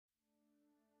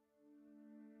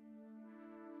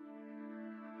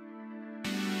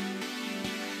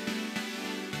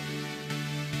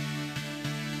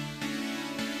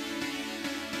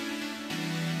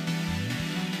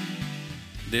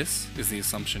This is the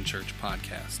Assumption Church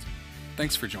podcast.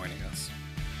 Thanks for joining us.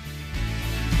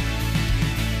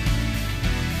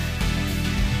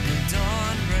 The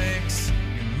dawn breaks,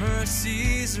 your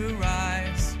mercies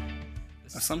arise.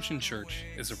 Assumption Church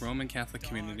is a Roman Catholic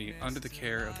community under the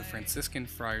care of the Franciscan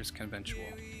Friars Conventual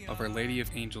of Our Lady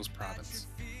of Angels Province.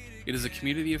 It is a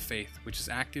community of faith which is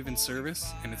active in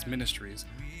service, and its ministries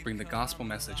bring the gospel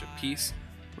message of peace,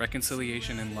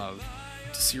 reconciliation, and love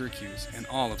to Syracuse and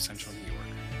all of Central New York.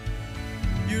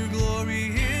 Your glory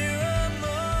here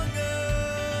among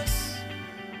us,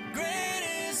 great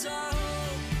is our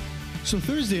hope. So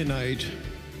Thursday night,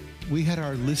 we had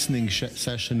our listening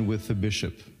session with the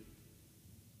bishop.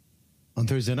 On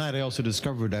Thursday night, I also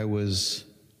discovered I was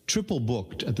triple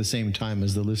booked at the same time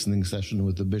as the listening session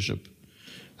with the bishop.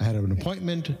 I had an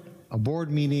appointment, a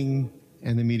board meeting,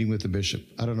 and the meeting with the bishop.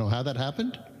 I don't know how that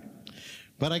happened,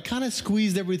 but I kind of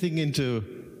squeezed everything into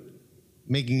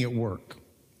making it work.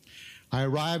 I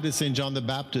arrived at St. John the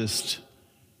Baptist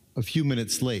a few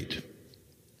minutes late.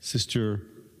 Sister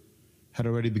had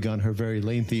already begun her very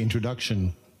lengthy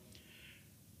introduction.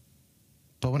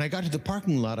 But when I got to the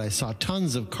parking lot, I saw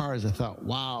tons of cars. I thought,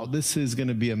 wow, this is going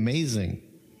to be amazing.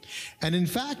 And in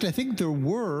fact, I think there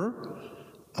were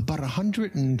about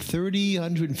 130,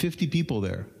 150 people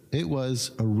there. It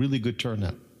was a really good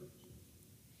turnout.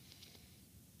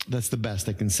 That's the best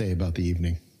I can say about the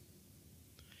evening.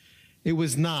 It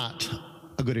was not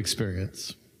a good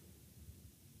experience.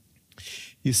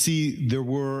 You see, there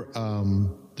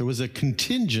was a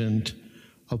contingent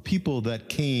of people that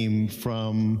came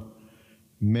from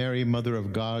Mary, Mother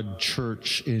of God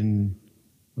Church in,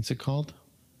 what's it called?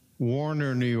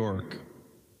 Warner, New York.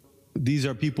 These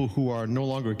are people who are no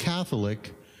longer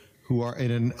Catholic, who are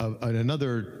in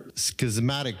another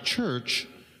schismatic church,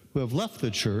 who have left the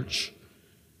church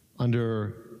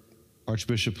under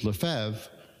Archbishop Lefebvre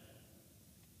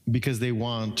because they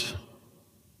want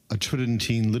a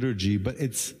Tridentine liturgy, but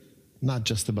it's not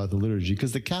just about the liturgy,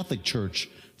 because the Catholic Church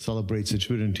celebrates a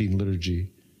Tridentine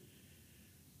liturgy.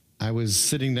 I was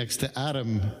sitting next to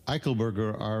Adam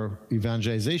Eichelberger, our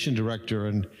evangelization director,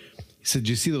 and he said, "Do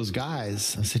you see those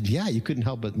guys?" I said, "Yeah." You couldn't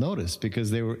help but notice,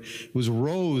 because it was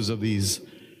rows of these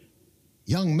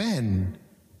young men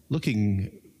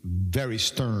looking very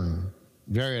stern,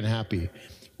 very unhappy.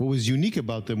 What was unique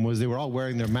about them was they were all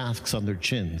wearing their masks on their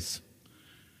chins.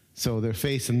 So their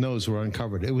face and nose were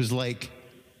uncovered. It was like,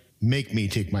 make me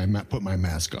put my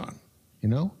mask on, you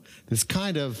know? This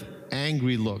kind of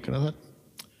angry look. And I thought,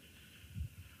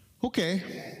 okay,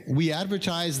 we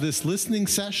advertise this listening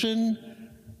session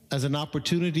as an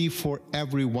opportunity for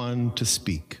everyone to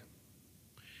speak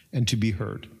and to be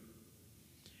heard.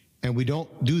 And we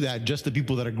don't do that just to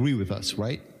people that agree with us,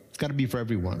 right? It's got to be for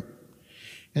everyone.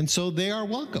 And so they are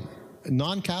welcome.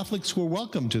 Non-Catholics were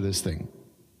welcome to this thing.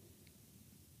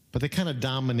 But they kind of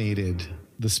dominated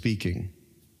the speaking.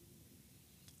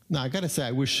 Now, I got to say,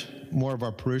 I wish more of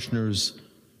our parishioners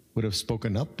would have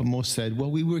spoken up, but most said, well,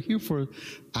 we were here for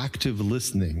active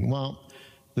listening. Well,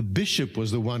 the bishop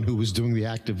was the one who was doing the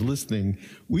active listening.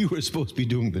 We were supposed to be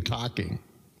doing the talking.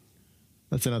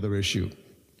 That's another issue.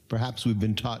 Perhaps we've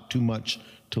been taught too much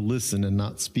to listen and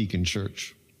not speak in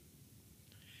church.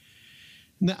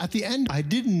 Now, at the end, I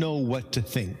didn't know what to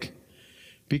think,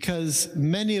 because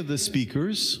many of the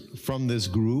speakers from this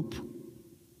group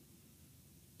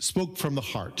spoke from the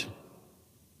heart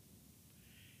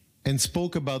and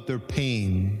spoke about their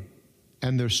pain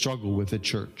and their struggle with the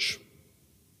church.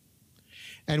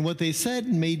 And what they said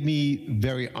made me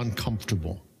very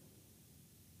uncomfortable.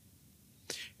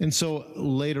 And so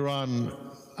later on,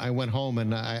 I went home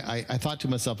and I thought to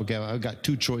myself, okay, I've got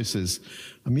two choices.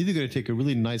 I'm either going to take a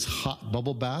really nice hot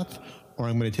bubble bath, or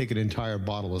I'm going to take an entire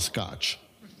bottle of scotch.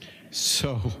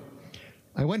 So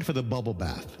I went for the bubble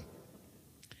bath.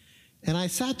 And I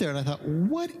sat there and I thought,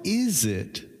 what is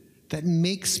it that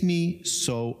makes me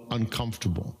so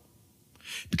uncomfortable?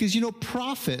 Because, you know,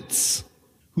 prophets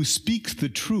who speak the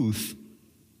truth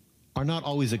are not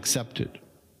always accepted,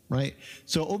 right?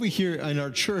 So over here in our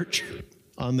church,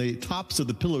 on the tops of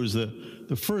the pillars,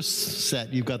 the first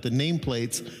set, you've got the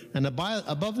nameplates, and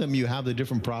above them you have the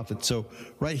different prophets. So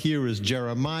right here is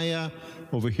Jeremiah,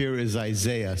 over here is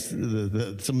Isaiah,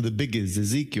 some of the big is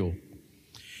Ezekiel.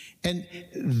 And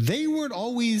they weren't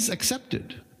always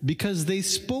accepted because they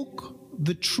spoke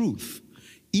the truth,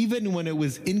 even when it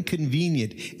was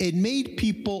inconvenient. It made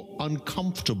people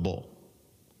uncomfortable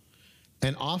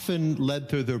and often led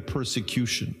to their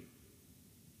persecution.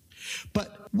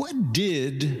 But what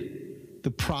did the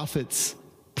prophets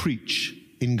preach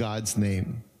in God's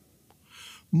name?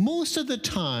 Most of the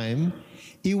time,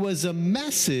 it was a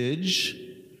message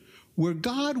where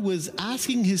God was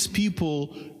asking his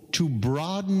people to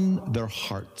broaden their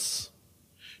hearts,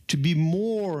 to be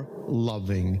more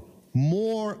loving,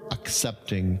 more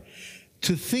accepting,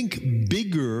 to think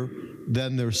bigger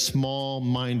than their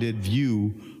small-minded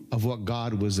view of what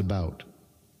God was about.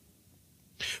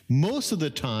 Most of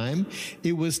the time,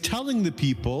 it was telling the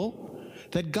people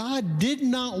that God did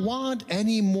not want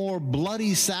any more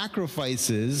bloody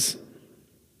sacrifices,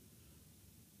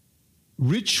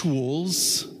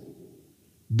 rituals,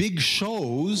 big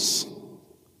shows,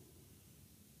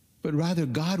 but rather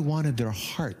God wanted their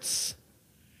hearts.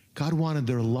 God wanted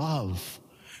their love.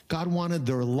 God wanted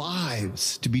their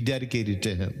lives to be dedicated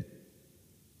to him.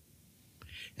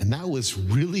 And that was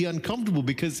really uncomfortable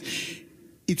because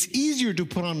it's easier to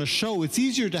put on a show. It's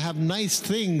easier to have nice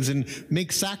things and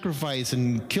make sacrifice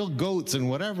and kill goats and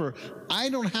whatever. I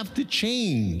don't have to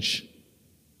change.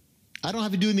 I don't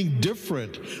have to do anything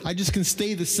different. I just can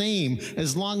stay the same.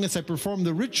 As long as I perform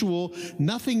the ritual,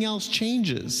 nothing else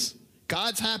changes.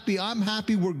 God's happy, I'm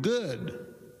happy, we're good.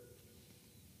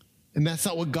 And that's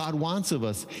not what God wants of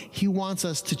us. He wants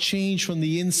us to change from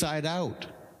the inside out.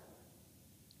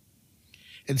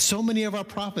 And so many of our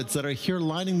prophets that are here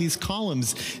lining these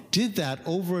columns did that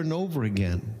over and over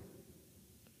again.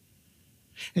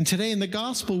 And today in the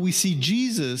gospel, we see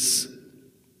Jesus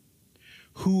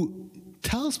who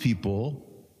tells people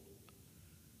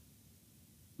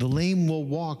the lame will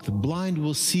walk, the blind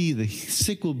will see, the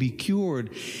sick will be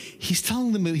cured. He's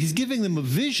telling them, he's giving them a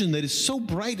vision that is so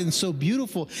bright and so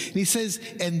beautiful. And he says,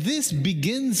 and this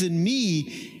begins in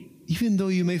me, even though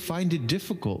you may find it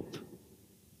difficult.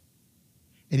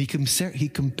 And he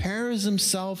compares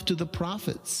himself to the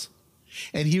prophets.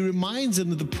 And he reminds them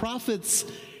that the prophets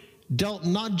dealt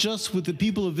not just with the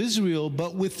people of Israel,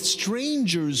 but with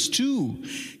strangers too.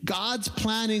 God's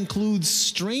plan includes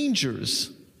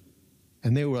strangers.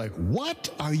 And they were like,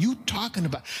 what are you talking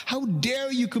about? How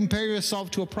dare you compare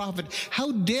yourself to a prophet?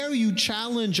 How dare you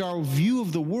challenge our view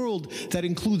of the world that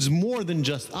includes more than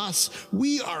just us?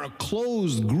 We are a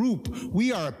closed group.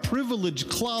 We are a privileged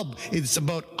club. It's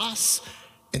about us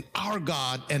and our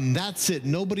God, and that's it.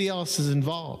 Nobody else is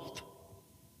involved.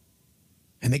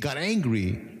 And they got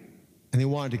angry, and they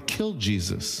wanted to kill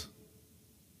Jesus.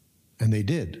 And they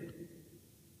did.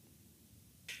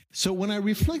 So when I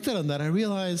reflected on that, I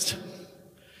realized,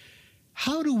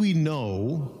 how do we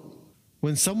know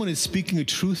when someone is speaking a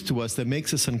truth to us that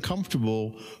makes us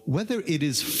uncomfortable, whether it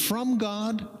is from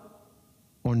God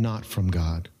or not from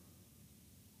God?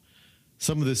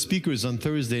 Some of the speakers on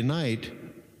Thursday night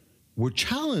were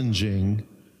challenging,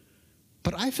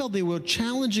 but I felt they were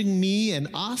challenging me and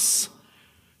us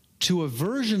to a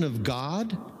version of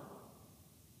God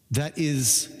that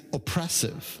is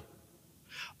oppressive,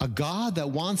 a God that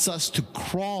wants us to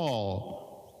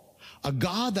crawl, a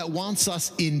God that wants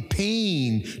us in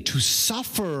pain, to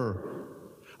suffer,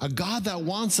 a God that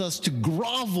wants us to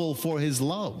grovel for his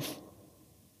love.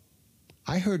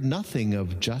 I heard nothing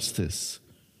of justice,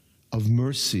 of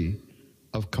mercy,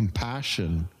 of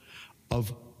compassion,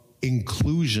 of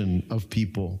inclusion of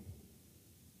people.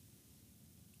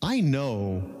 I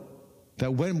know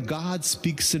that when God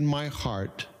speaks in my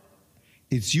heart,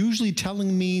 it's usually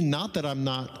telling me not that I'm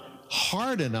not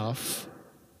hard enough,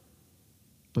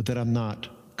 but that I'm not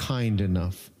kind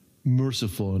enough,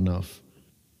 merciful enough,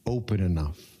 open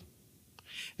enough.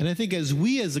 And I think as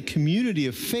we as a community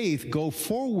of faith go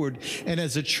forward and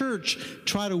as a church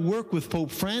try to work with Pope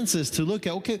Francis to look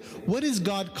at, okay, what is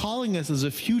God calling us as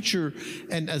a future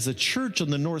and as a church on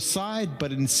the north side,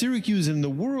 but in Syracuse and in the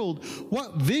world,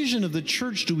 what vision of the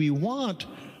church do we want?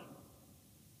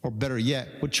 Or better yet,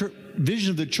 what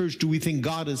vision of the church do we think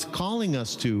God is calling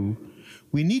us to?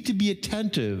 We need to be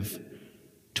attentive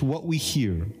to what we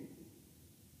hear.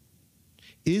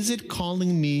 Is it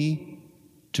calling me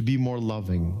to be more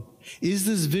loving? Is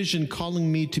this vision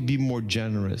calling me to be more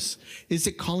generous? Is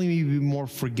it calling me to be more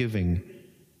forgiving?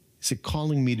 Is it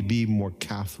calling me to be more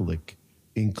Catholic,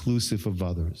 inclusive of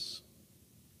others?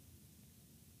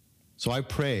 So I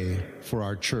pray for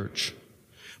our church,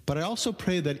 but I also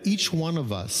pray that each one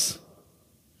of us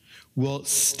will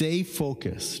stay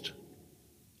focused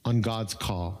on God's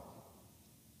call.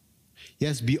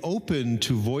 Yes, be open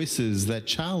to voices that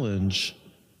challenge,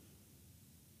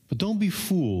 but don't be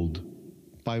fooled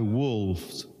by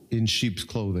wolves in sheep's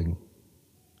clothing.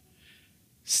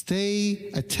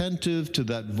 Stay attentive to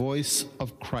that voice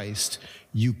of Christ.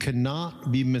 You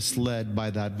cannot be misled by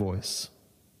that voice.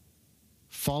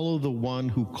 Follow the one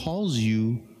who calls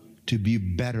you to be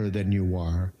better than you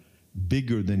are,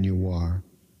 bigger than you are,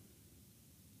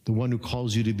 the one who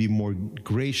calls you to be more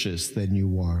gracious than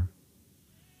you are.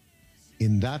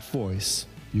 In that voice,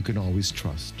 you can always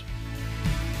trust.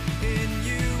 In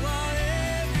you our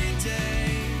every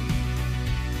day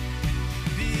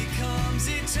becomes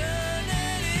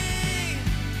eternity.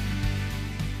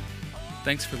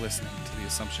 Thanks for listening to the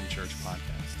Assumption Church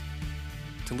podcast.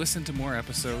 To listen to more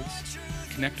episodes,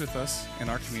 connect with us in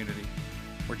our community,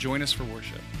 or join us for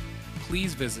worship,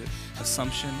 please visit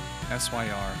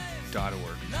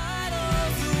AssumptionSYR.org. Light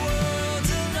of the world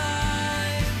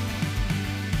alive.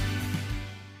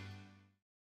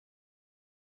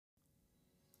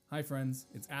 Hi friends,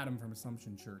 it's Adam from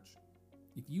Assumption Church.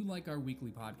 If you like our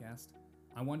weekly podcast,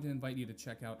 I want to invite you to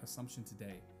check out Assumption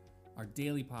Today, our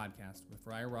daily podcast with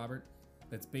Friar Robert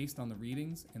that's based on the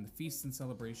readings and the feasts and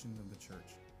celebrations of the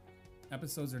church.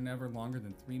 Episodes are never longer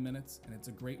than 3 minutes, and it's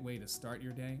a great way to start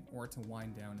your day or to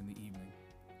wind down in the evening.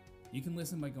 You can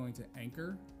listen by going to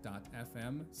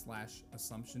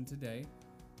anchor.fm/Assumption Today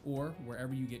or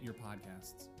wherever you get your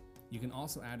podcasts. You can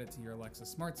also add it to your Alexa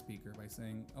smart speaker by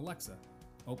saying, "Alexa,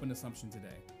 open Assumption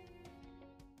Today."